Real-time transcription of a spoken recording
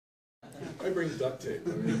I bring duct tape.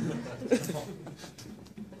 I mean, no,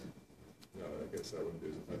 I guess that wouldn't be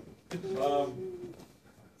as effective.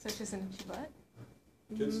 Such as an itchy butt?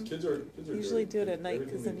 Kids are usually dirty. do it at night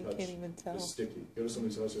Everything because then they you touch can't even tell. is sticky. Go to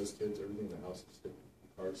somebody's house who has kids, everything in the house is sticky.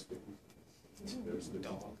 Car's sticky. There's the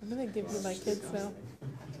dog. I'm gonna give you my kids now.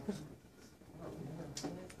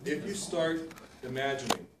 If you start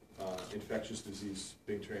imagining infectious disease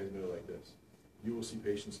being transmitted like this, you will see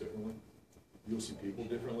patients differently. You will see people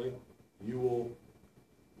differently. You will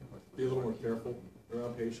be a little more careful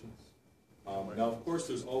around patients. Now, of course,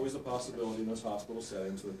 there's always a possibility in those hospital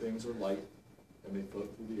settings where things are light and they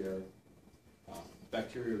float through the air.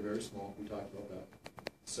 Bacteria are very small. We talked about that.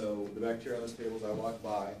 So the bacteria on those tables, I walked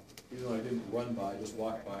by, even though I didn't run by, just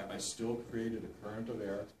walked by, I still created a current of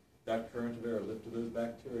air. That current of air lifted those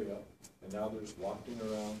bacteria, and now they're just wafting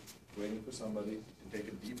around, waiting for somebody to take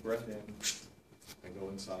a deep breath in and go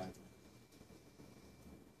inside.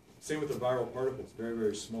 Same with the viral particles, very,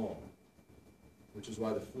 very small, which is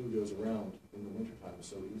why the flu goes around in the wintertime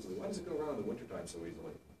so easily. Why does it go around in the wintertime so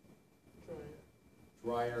easily?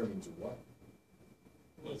 Dry air means what?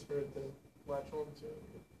 It's for it to latch on to.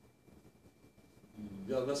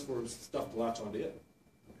 Yeah, that's for stuff to latch onto it.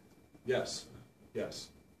 Yes, yes.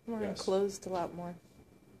 We're Yes. enclosed a lot more.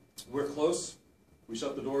 We're close. We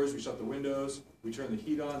shut the doors, we shut the windows, we turn the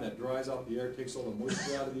heat on, that dries out the air, takes all the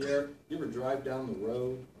moisture out of the air. You ever drive down the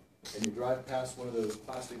road and you drive past one of those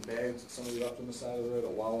plastic bags that somebody left on the side of the road, a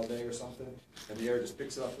Wawa bag or something, and the air just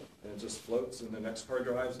picks up and it just floats, and the next car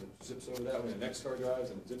drives and it zips over that way, and the next car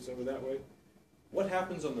drives and it zips over that way? What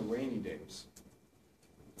happens on the rainy days?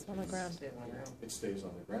 It's on the ground. It stays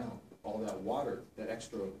on the ground. All that water, that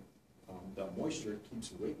extra, that moisture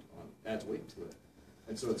keeps weight on, adds weight to it.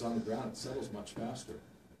 And so it's on the ground, it settles much faster.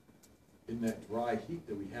 In that dry heat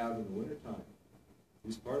that we have in the wintertime,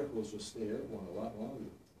 these particles just stay airborne a lot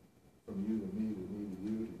longer. From you to me, to me to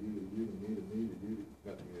you, to you to you, to me to me, to you to,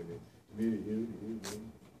 not to me to me, to me to you, to you to me.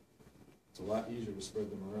 It's a lot easier to spread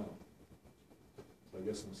them around. So I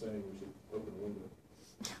guess I'm saying we should open the window.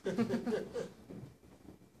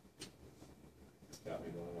 Got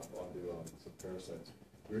me going off onto some parasites.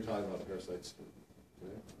 We were talking about parasites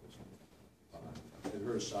today. Have you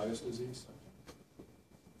heard of Chagas disease?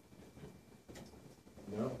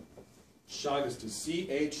 No? Chagas disease,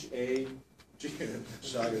 C-H-A-G,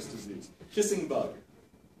 Chagas disease. Kissing bug.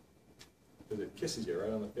 Because it kisses you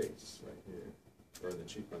right on the face, right here, or in the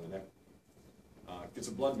cheek, or on the neck. It's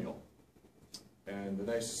a blood meal. And the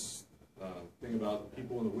nice thing about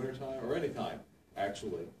people in the wintertime, or any time,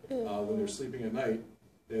 actually, when they're sleeping at night,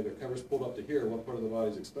 they have their covers pulled up to here. What part of the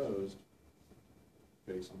body is exposed?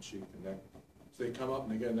 Face and cheek and neck. So they come up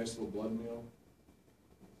and they get a nice little blood meal.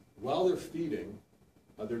 While they're feeding,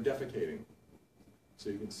 they're defecating. So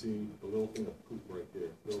you can see the little thing of poop right here,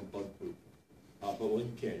 little bug poop. But well,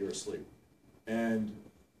 you can't, you're asleep. And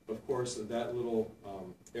of course, that little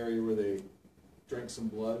area where they drank some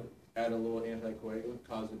blood, add a little anticoagulant,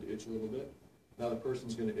 cause it to itch a little bit. Now the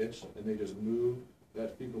person's going to itch, and they just move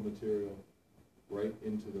that fecal material right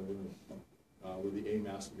into the room where the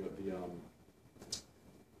AMAS,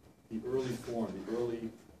 the early form, the early,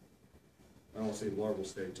 I don't want to say larval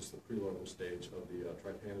stage, just the pre-larval stage of the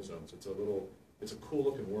trypanosomes. It's a cool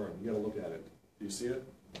looking worm. You got to look at it. Do you see it?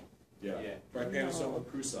 Yeah. Trypanosoma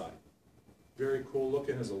cruzi. Very cool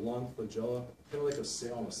looking, has a long flagella, kind of like a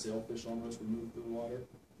sailfish almost removed through the water.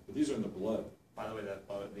 But these are in the blood. By the way, that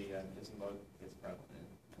bug, the kissing bug, is prevalent in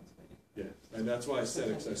Pennsylvania. Yeah, and that's why I said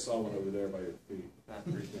it, because I saw one over there by your feet. Not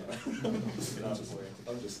for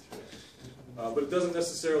I'm just kidding. But it doesn't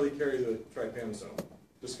necessarily carry the trypanosome.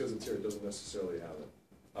 Just because it's here, it doesn't necessarily have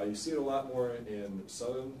it. You see it a lot more in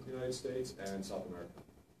southern United States and South America.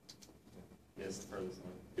 Yes, the furthest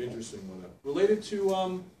one. Interesting one. Related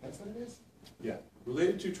to, That's what it is? yeah,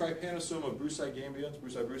 related to trypanosoma brucei gambians,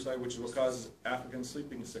 brucei, which is what causes African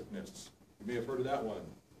sleeping sickness. You may have heard of that one.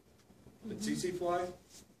 The tsetse fly,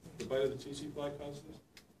 the bite of the tsetse fly causes this.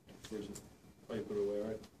 Where's it? Oh, you put it away,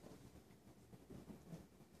 right?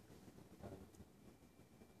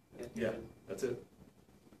 Yeah, that's it.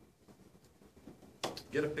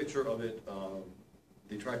 Get a picture of it,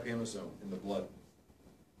 the trypanosome in the blood.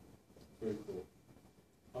 Very cool.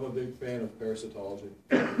 I'm a big fan of parasitology,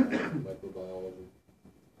 microbiology.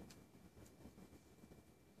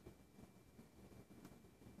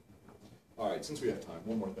 All right, since we have time,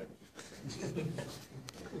 one more thing.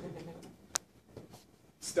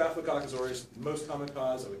 Staphylococcus aureus, most common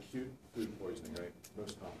cause of acute food poisoning, right?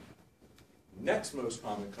 Most common. Next most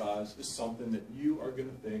common cause is something that you are going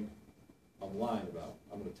to think I'm lying about.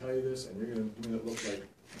 I'm going to tell you this, and you're going to give me that look like,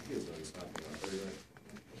 he doesn't know what he's talking about.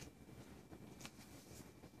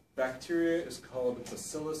 bacteria is called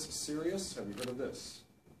Bacillus cereus. Have you heard of this?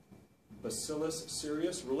 Bacillus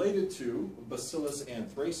cereus, related to Bacillus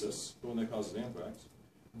anthracis, the one that causes anthrax.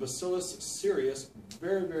 Bacillus cereus,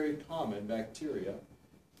 very, very common bacteria.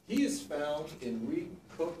 He is found in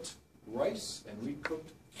recooked rice and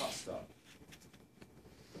recooked pasta.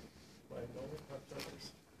 Like only hot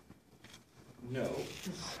peppers. No.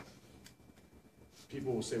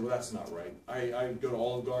 People will say, well, that's not right. I go to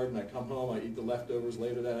Olive Garden, I come home, I eat the leftovers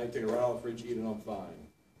later that night, take it right out of the fridge, eat it, I'm fine.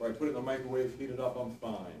 Or I put it in the microwave, heat it up, I'm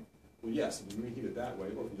fine. Well, yes, if you reheat it that way,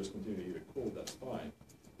 or if you just continue to eat it cold, that's fine.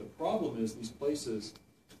 The problem is these places,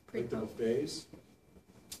 like the buffets,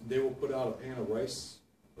 they will put out a pan of rice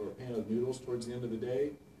or a pan of noodles towards the end of the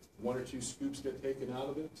day. 1 or 2 scoops get taken out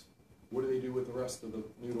of it. What do they do with the rest of the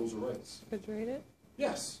noodles or rice? Refrigerate it?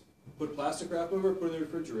 Yes. Put plastic wrap over it, put it in the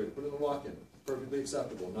refrigerator, put it in the lock-in. Perfectly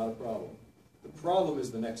acceptable, not a problem. The problem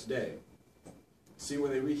is the next day. See,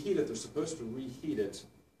 when they reheat it, they're supposed to reheat it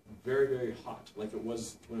very, very hot, like it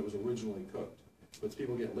was when it was originally cooked. But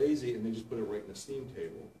people get lazy and they just put it right in the steam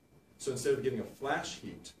table. So instead of getting a flash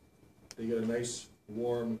heat, they get a nice,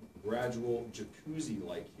 warm, gradual,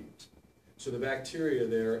 jacuzzi-like heat. So the bacteria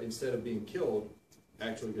there, instead of being killed,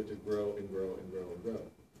 actually get to grow and grow and grow and grow.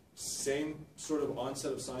 Same sort of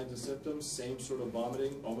onset of signs and symptoms, same sort of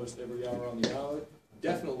vomiting almost every hour on the hour.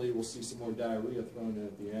 Definitely we'll see some more diarrhea thrown in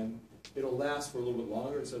at the end. It'll last for a little bit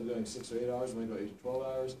longer. Instead of going 6 or 8 hours, it might go 8 to 12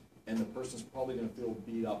 hours, and the person's probably going to feel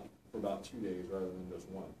beat up for about 2 days rather than just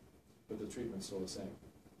 1. But the treatment's still the same.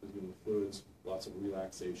 Just give them fluids, lots of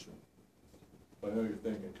relaxation. But I know you're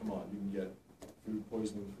thinking, come on, you can get food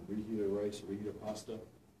poisoning from reheated rice or reheated pasta.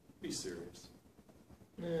 Be serious.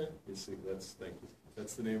 Yeah, you see, thank you.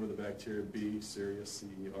 That's the name of the bacteria, B, cereus,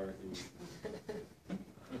 C-E-R-E.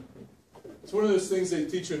 It's one of those things they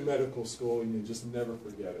teach you in medical school and you just never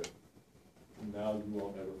forget it. And now you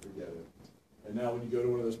won't ever forget it. And now when you go to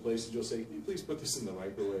one of those places, you'll say, can you please put this in the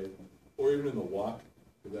microwave? Or even in the wok,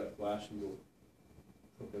 with that flash, you'll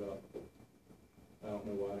hook it up. I don't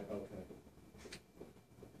know why, okay.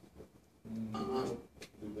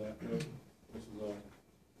 Do that, no. This is all.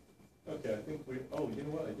 Okay, I think we, oh, you know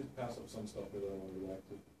what, I did pass up some stuff here that I want to react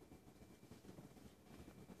to.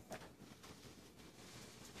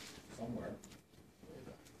 Somewhere.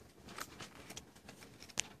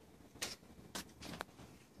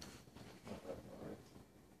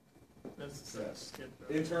 That's the second Yes. skip.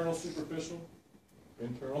 Internal, superficial.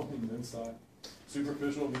 Internal means inside.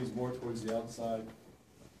 Superficial means more towards the outside.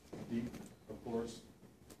 Deep, of course,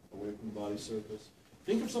 away from the body surface.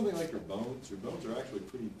 Think of something like your bones. Your bones are actually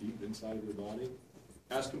pretty deep inside of your body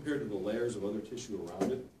as compared to the layers of other tissue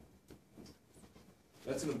around it.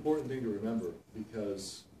 That's an important thing to remember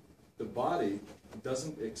because the body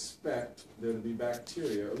doesn't expect there to be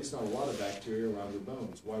bacteria, or at least not a lot of bacteria around your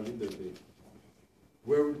bones. Why would there be?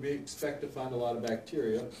 Where would we expect to find a lot of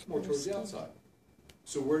bacteria? More towards the outside.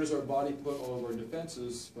 So where does our body put all of our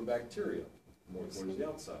defenses for bacteria? More towards the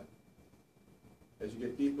outside. As you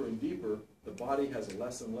get deeper and deeper, the body has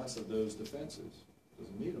less and less of those defenses.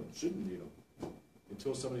 Doesn't need them, shouldn't need them.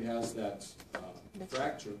 Until somebody has that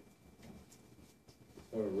fracture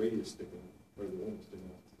or a radius sticking out, or the limb sticking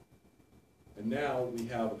out. And now we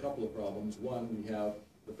have a couple of problems. One, we have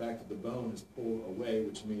the fact that the bone is pulled away,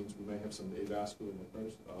 which means we may have some avascular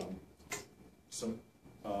necrosis, some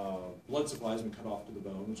blood supply has been cut off to the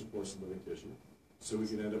bone, which of course is living tissue. So we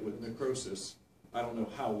can end up with necrosis. I don't know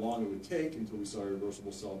how long it would take until we saw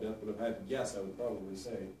irreversible cell death, but if I had to guess, I would probably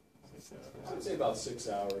say, I'd say about 6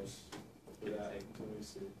 hours for that. Let me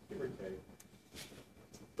see, give or take.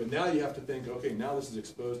 But now you have to think, okay, now this is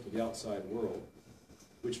exposed to the outside world,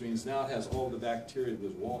 which means now it has all the bacteria that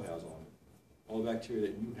this wall has on it. All the bacteria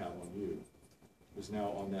that you have on you is now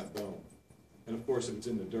on that bone. And of course, if it's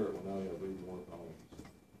in the dirt, well, now you have even more problems.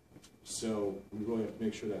 So we really have to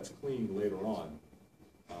make sure that's cleaned later on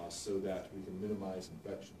so that we can minimize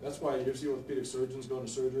infection. That's why you see orthopedic surgeons going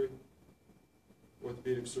to surgery.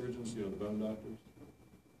 Orthopedic surgeons, you know, the bone doctors.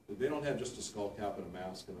 They don't have just a skull cap and a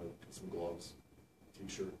mask and some gloves,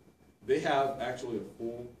 t-shirt. They have actually a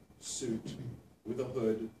full suit with a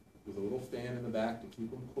hood, with a little fan in the back to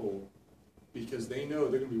keep them cool, because they know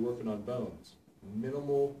they're going to be working on bones.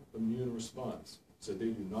 Minimal immune response, so they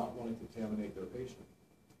do not want to contaminate their patient.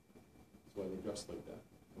 That's why they dress like that.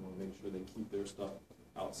 They want to make sure they keep their stuff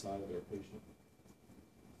outside of their patient.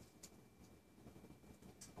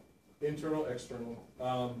 Internal, external.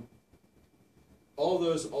 All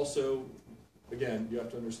those also, again, you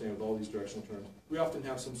have to understand with all these directional terms, we often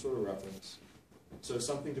have some sort of reference. So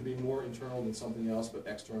something to be more internal than something else, but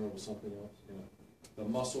external to something else. You know, the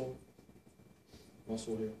muscle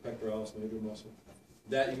here, pectoralis major muscle.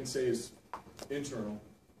 that you can say is internal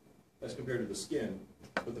as compared to the skin,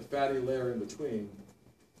 but the fatty layer in between,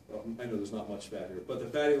 well, I know there's not much fat here, but the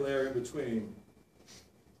fatty layer in between,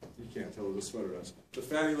 you can't tell what the sweater does, the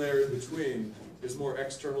fatty layer in between is more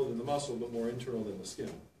external than the muscle, but more internal than the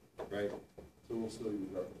skin, right? So we'll still use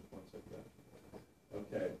reference points like that.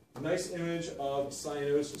 Okay, nice image of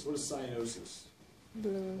cyanosis. What is cyanosis?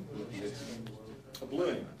 Blue. It's a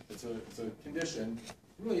bluing. It's a condition,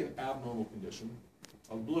 really an abnormal condition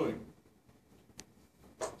of bluing.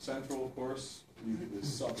 Central, of course, is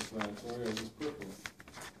self-explanatory, as is peripheral.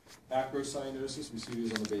 Acrocyanosis, we see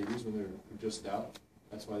these on the babies when they're just out.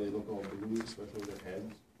 That's why they look all blue, especially their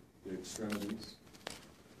heads, their extremities.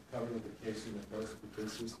 Covered with the casing, of course, the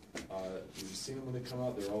cases. You've seen them when they come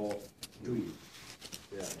out, they're all gooey.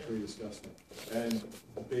 Yeah, pretty disgusting. And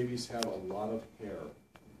babies have a lot of hair.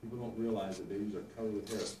 People don't realize that babies are covered with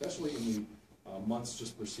hair, especially in the months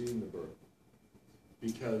just preceding the birth.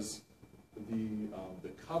 Because the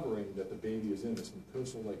covering that the baby is in, this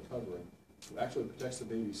mucosal-like covering, actually protects the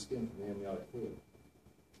baby's skin from the amniotic fluid.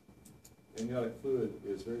 Amniotic fluid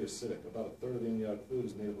is very acidic. About a third of the amniotic fluid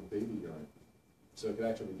is made up of baby urine. So it could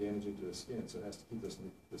actually be damaging to the skin, so it has to keep this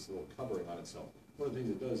little covering on itself. One of the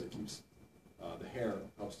things it does, it keeps the hair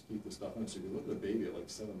helps to keep the stuff on. So if you look at a baby at like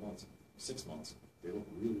 7 months, 6 months, they look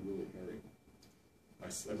really, really hairy.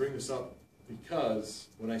 I bring this up because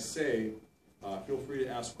when I say, feel free to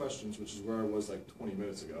ask questions, which is where I was like 20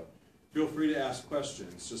 minutes ago. Feel free to ask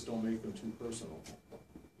questions, just don't make them too personal.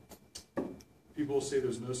 People say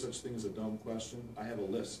there's no such thing as a dumb question. I have a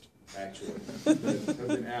list, actually, that have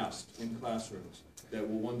been asked in classrooms that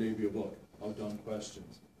will one day be a book of dumb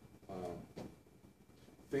questions.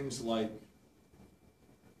 Things like,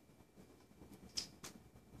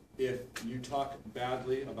 if you talk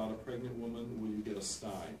badly about a pregnant woman, will you get a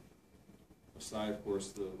sty? A sty, of course,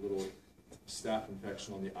 the little staph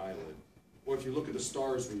infection on the eyelid. Or if you look at the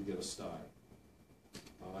stars, will you get a sty?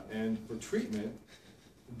 And for treatment,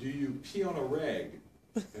 do you pee on a rag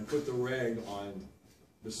and put the rag on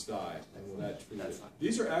the sty, and will that treat it?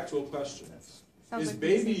 These are actual questions. Sounds Is like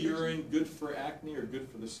baby the same urine good for acne or good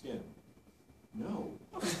for the skin? No.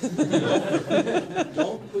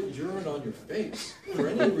 Don't put urine on your face for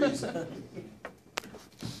any reason.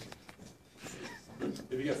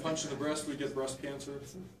 If you get punched in the breast, will you get breast cancer?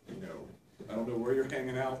 No. I don't know where you're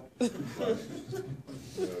hanging out. But,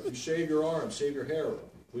 if you shave your arm, shave your hair,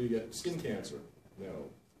 will you get skin cancer? No.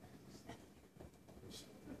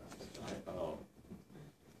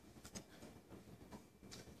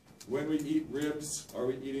 When we eat ribs, are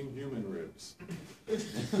we eating human ribs?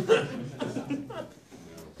 No.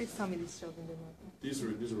 Please tell me these children did not. These are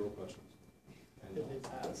real questions. Did they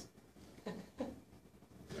pass?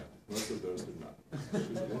 Yeah, most of those did not.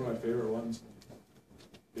 One of my favorite ones.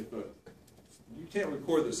 If you can't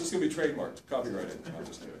record this. This is going to be trademarked, copyrighted. I'm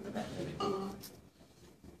just kidding.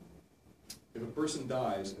 If a person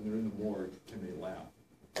dies and they're in the morgue, can they laugh?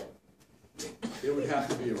 It would have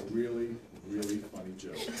to be a really, really funny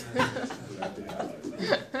joke for that to happen.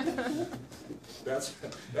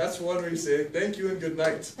 That's one where you say thank you and good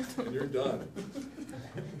night, and you're done.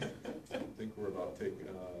 I think we're about to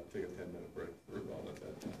take a